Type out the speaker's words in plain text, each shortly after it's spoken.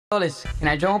Can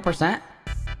I join 1%?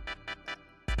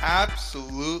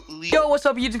 Absolutely. Yo, what's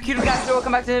up, YouTube cutie guys?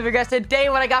 Welcome back to the video, guys. Today,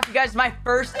 what I got for you guys is my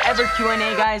first ever Q&A,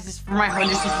 guys. This is for my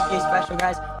 160K special,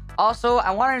 guys. Also,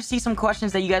 I wanted to see some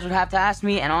questions that you guys would have to ask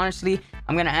me, and honestly,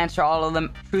 I'm gonna answer all of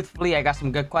them truthfully. I got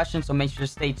some good questions, so make sure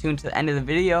to stay tuned to the end of the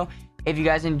video. If you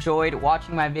guys enjoyed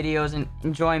watching my videos and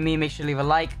enjoying me, make sure to leave a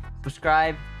like,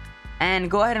 subscribe, and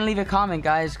go ahead and leave a comment,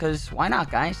 guys, because why not,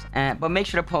 guys? But make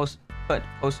sure to put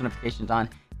post notifications on.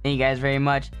 Thank you guys very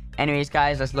much. Anyways,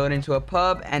 guys, let's load into a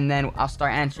pub, and then I'll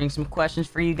start answering some questions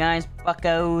for you guys,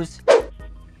 buckos.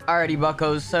 Alrighty,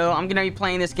 buckos. So I'm gonna be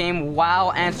playing this game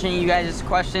while answering you guys'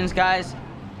 questions, guys.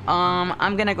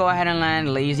 I'm gonna go ahead and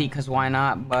land lazy, because why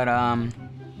not? But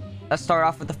let's start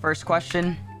off with the first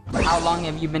question. How long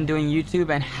have you been doing YouTube,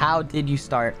 and how did you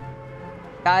start?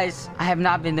 Guys, I have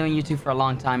not been doing YouTube for a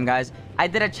long time, guys. I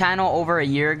did a channel over a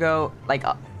year ago, like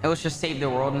it was just Save the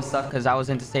World and stuff, because I was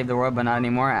into Save the World, but not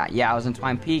anymore. Yeah, I was in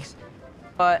Twine Peaks.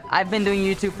 But I've been doing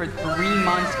YouTube for 3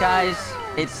 months, guys.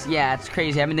 It's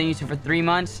crazy. I've been doing YouTube for 3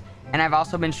 months, and I've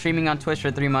also been streaming on Twitch for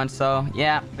 3 months. So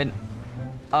yeah, been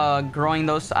growing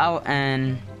those out,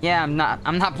 and yeah, I'm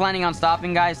not planning on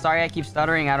stopping, guys. Sorry, I keep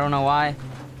stuttering. I don't know why,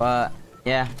 but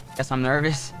yeah, guess I'm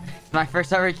nervous. It's my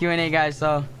first ever Q&A, guys.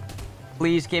 So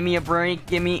please give me a break.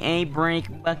 Give me a break,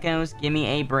 buckos. Give me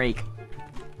a break.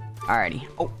 Alrighty.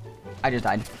 Oh, I just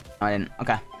died. No, I didn't.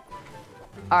 Okay.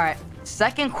 Alright.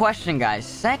 Second question, guys.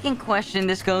 Second question.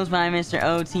 This goes by Mr.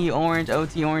 OT Orange.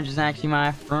 OT Orange is actually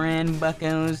my friend,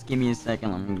 buckos. Give me a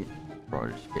second. Let me get bro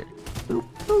this shit. Boop,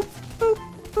 boop, boop,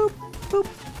 boop, boop.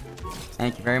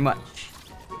 Thank you very much.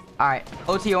 Alright.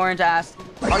 OT Orange asked,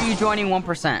 are you joining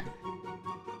 1%?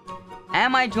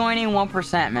 Am I joining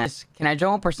 1%, man? Can I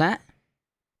join 1%?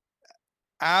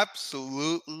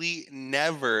 Absolutely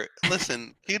never.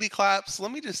 Listen, qtclaps,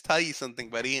 let me just tell you something,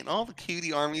 buddy, and all the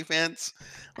cutie army fans,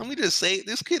 let me just say,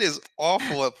 this kid is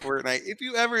awful at Fortnite. If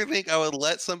you ever think I would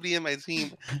let somebody in my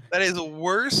team that is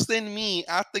worse than me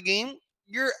at the game,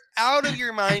 you're out of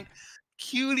your mind.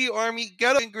 Cutie army,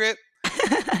 get a grip.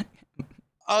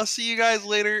 I'll see you guys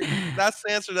later. That's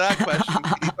the answer to that question.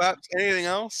 qtclaps, anything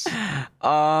else?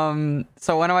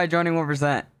 So when am I joining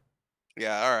 1%?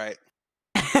 Yeah, all right.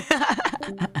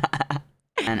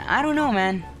 And I don't know,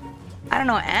 man. I don't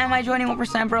know. Am I joining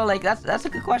 1%, bro? Like, that's a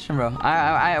good question, bro.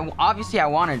 I obviously I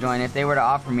want to join. If they were to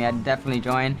offer me, I'd definitely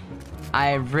join.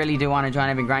 I really do want to join.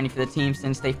 I've been grinding for the team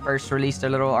since they first released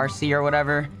their little RC or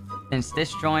whatever. Since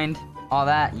this joined, all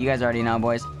that. You guys already know,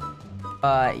 boys.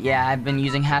 Yeah, I've been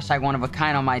using hashtag one of a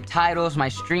kind on my titles, my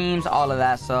streams, all of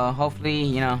that. So hopefully,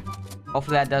 you know,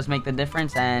 hopefully that does make the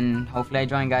difference, and hopefully I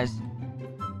join, guys.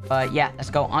 But yeah, let's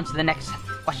go on to the next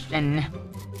question.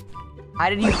 How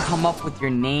did you come up with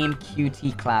your name,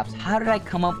 qtclaps? How did I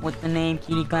come up with the name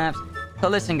qtclaps? So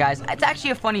listen, guys, it's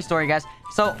actually a funny story, guys.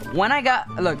 So when I got,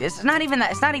 look, it's not even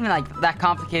like that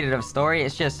complicated of a story.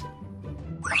 It's just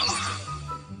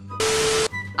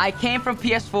I came from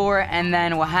PS4, and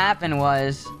then what happened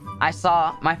was I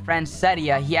saw my friend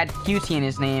Setia. He had QT in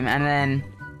his name, and then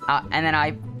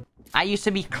I used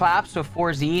to be Claps with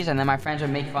 4 Z's, and then my friends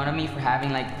would make fun of me for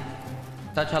having like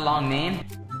such a long name.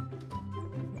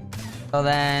 So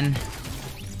then,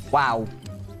 wow.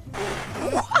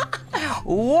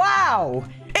 Wow!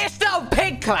 It's no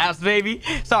pig claps, baby!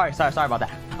 Sorry about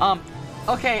that.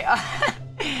 Okay,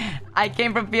 I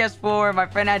came from PS4, my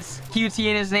friend had QT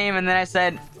in his name, and then I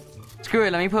said, screw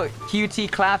it, let me put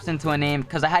qtclaps into a name,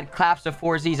 because I had Claps with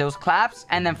 4 Z's. It was Claps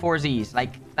and then 4 Z's.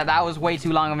 Like, that was way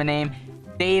too long of a name.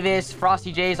 Davis,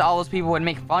 Frosty J's, all those people would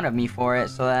make fun of me for it.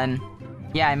 So then,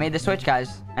 yeah, I made the switch,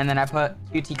 guys. And then I put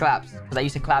qtclaps, because I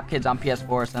used to clap kids on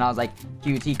PS4. So then I was like,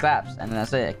 qtclaps, and then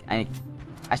that's it.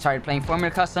 I started playing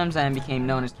Formula Customs and became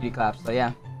known as qtclaps. So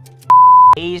yeah.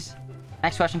 Hayes.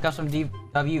 Next question comes from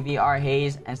WVR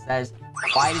Hayes and says,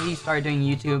 why did you start doing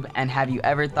YouTube, and have you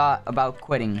ever thought about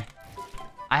quitting?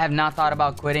 I have not thought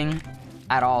about quitting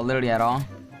at all, literally at all.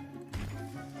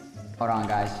 Hold on,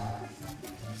 guys.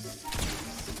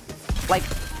 Like,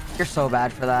 you're so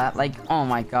bad for that. Like, oh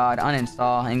my god,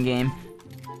 uninstall in-game.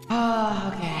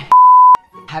 Oh, okay.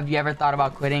 Have you ever thought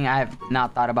about quitting? I have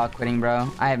not thought about quitting, bro.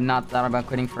 I have not thought about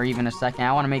quitting for even a second.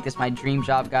 I want to make this my dream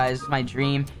job, guys. It's my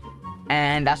dream.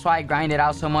 And that's why I grind it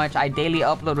out so much. I daily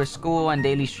upload with school and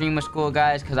daily stream with school,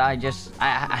 guys, because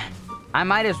I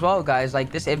might as well, guys.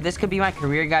 Like, if this could be my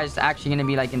career, guys, it's actually gonna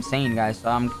be like insane, guys. So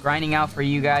I'm grinding out for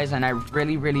you guys, and I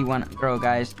really want to grow,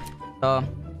 guys. So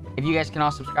if you guys can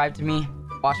all subscribe to me,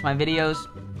 watch my videos,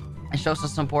 and show some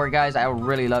support, guys, I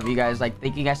really love you guys. Like,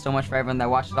 thank you guys so much for everyone that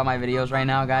watches all my videos right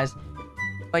now, guys.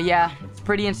 But yeah, it's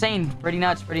pretty insane, pretty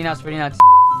nuts.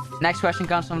 Next question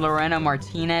comes from Lorena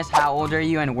Martinez. How old are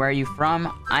you and where are you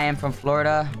from? I am from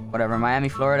Florida, whatever, Miami,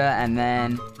 Florida, and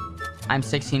then I'm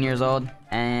 16 years old,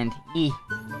 and the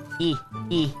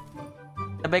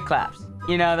big claps.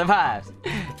 You know the vibes.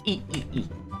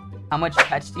 How much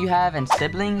pets do you have and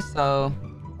siblings? So,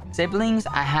 siblings,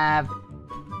 I have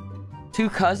 2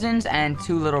 cousins and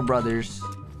 2 little brothers.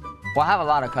 Well, I have a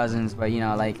lot of cousins, but you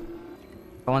know, like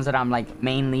the ones that I'm like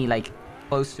mainly like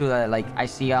close to, that like I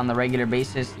see on the regular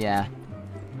basis. Yeah,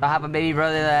 so I have a baby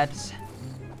brother that's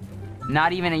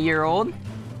not even a year old,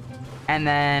 and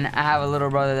then I have a little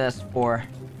brother that's 4,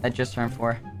 that just turned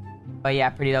 4. But yeah,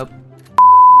 pretty dope.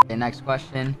 Okay, next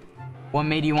question. What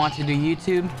made you want to do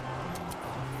YouTube?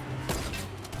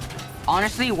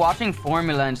 Honestly, watching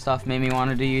Formula and stuff made me want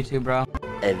to do YouTube, bro.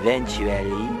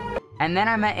 Eventually. And then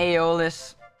I met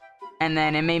Aeolus, and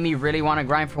then it made me really want to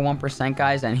grind for 1%,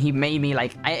 guys. And he made me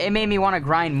like, it made me want to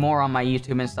grind more on my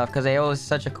YouTube and stuff, because Aeolus is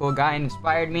such a cool guy and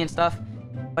inspired me and stuff.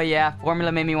 But yeah,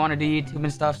 Formula made me want to do YouTube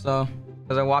and stuff, so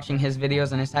because of watching his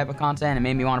videos and his type of content, it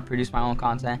made me want to produce my own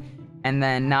content. And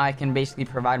then now I can basically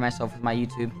provide myself with my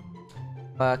YouTube,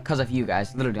 because of you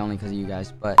guys, literally only because of you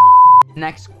guys. But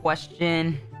next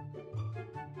question.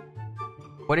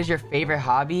 What is your favorite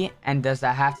hobby, and does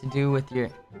that have to do with your...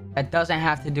 That doesn't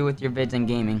have to do with your vids and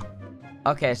gaming.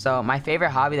 Okay, so my favorite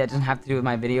hobby that doesn't have to do with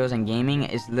my videos and gaming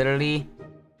is literally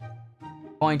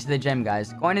going to the gym,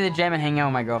 guys. Going to the gym and hanging out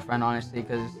with my girlfriend, honestly,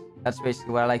 because that's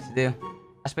basically what I like to do.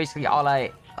 That's basically all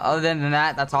I... Other than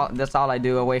that, that's all I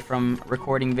do away from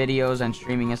recording videos and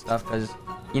streaming and stuff, because,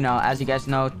 you know, as you guys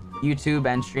know, YouTube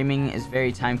and streaming is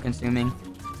very time consuming.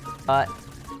 But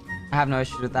I have no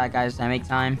issues with that, guys. I make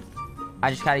time. I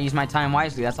just gotta use my time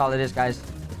wisely. That's all it is, guys.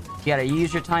 You gotta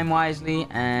use your time wisely,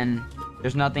 and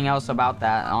there's nothing else about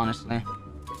that, honestly.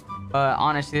 But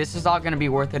honestly, this is all gonna be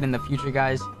worth it in the future,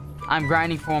 guys. I'm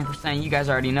grinding for 1%. You guys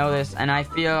already know this, and I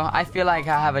feel like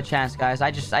I have a chance, guys.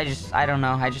 I don't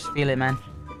know. I just feel it, man.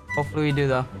 Hopefully we do,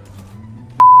 though.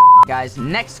 Guys,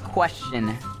 next question.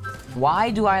 Why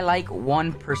do I like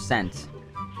 1%?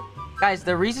 Guys,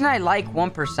 the reason I like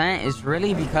 1% is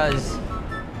really because...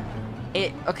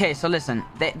 Okay, so listen,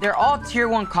 they're all tier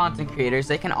 1 content creators.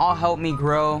 They can all help me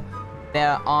grow. They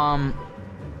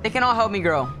can all help me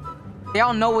grow. They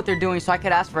all know what they're doing, so I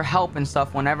could ask for help and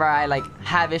stuff whenever I like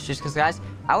have issues. Because guys,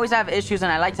 I always have issues,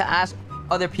 and I like to ask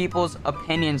other people's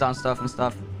opinions on stuff and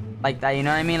stuff like that. You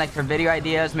know what I mean? Like for video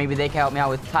ideas, maybe they can help me out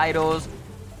with titles,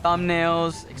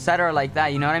 thumbnails, etc. like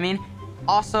that. You know what I mean?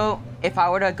 Also, if I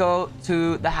were to go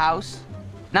to the house,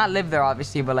 not live there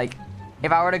obviously, but like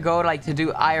if I were to go like to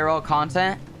do IRL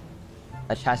content,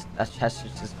 that's just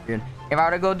weird. If I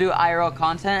were to go do IRL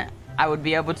content, I would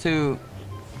be able to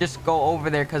just go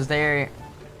over there, because the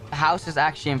house is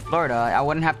actually in Florida. I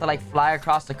wouldn't have to like fly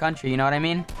across the country, you know what I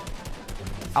mean?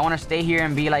 I want to stay here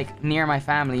and be like near my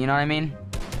family, you know what I mean?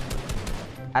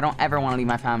 I don't ever want to leave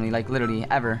my family, like literally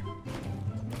ever.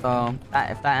 So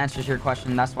if that answers your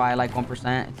question, that's why I like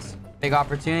 1%. It's a big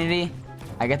opportunity.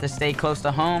 I get to stay close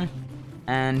to home,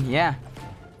 and yeah.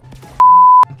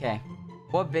 Okay,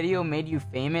 what video made you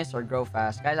famous or grow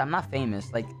fast? Guys, I'm not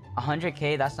famous. Like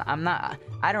 100K,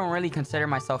 I don't really consider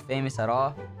myself famous at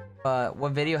all. But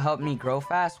what video helped me grow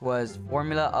fast was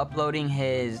Formula uploading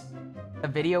a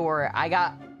video where I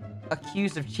got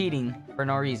accused of cheating for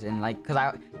no reason. Like, cause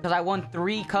I won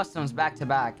 3 customs back to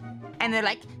back, and they're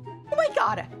like, oh my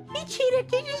god, he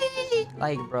cheated.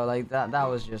 Like, bro, like that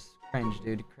was just cringe,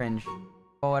 dude, cringe.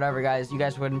 But whatever, guys, you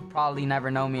guys would probably never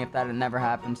know me if that had never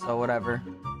happened, so whatever.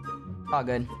 All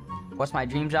good. What's my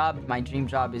dream job? My dream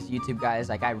job is YouTube, guys.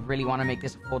 Like, I really want to make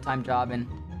this a full-time job and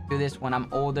do this when I'm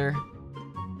older.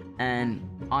 And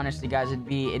honestly, guys, it'd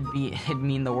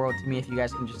mean the world to me if you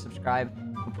guys can just subscribe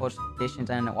and post notifications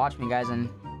and watch me, guys, and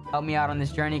help me out on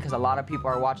this journey, because a lot of people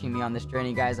are watching me on this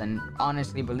journey, guys, and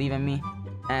honestly believe in me.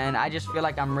 And I just feel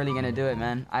like I'm really gonna do it,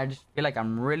 man. I just feel like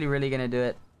I'm really gonna do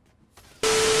it.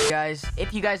 Guys,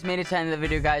 if you guys made it to the end of the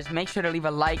video, guys, make sure to leave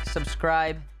a like,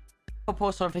 subscribe,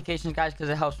 post notifications, guys, because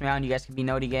it helps me out, and you guys can be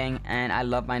Noti Gang, and I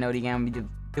love my Noti Gang. I'll be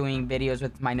doing videos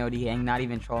with my Noti Gang, not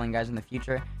even trolling, guys, in the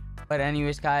future. But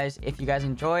anyways, guys, if you guys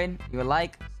enjoyed, leave a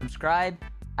like, subscribe.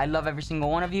 I love every single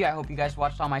one of you. I hope you guys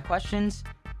watched all my questions,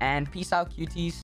 and peace out, cuties.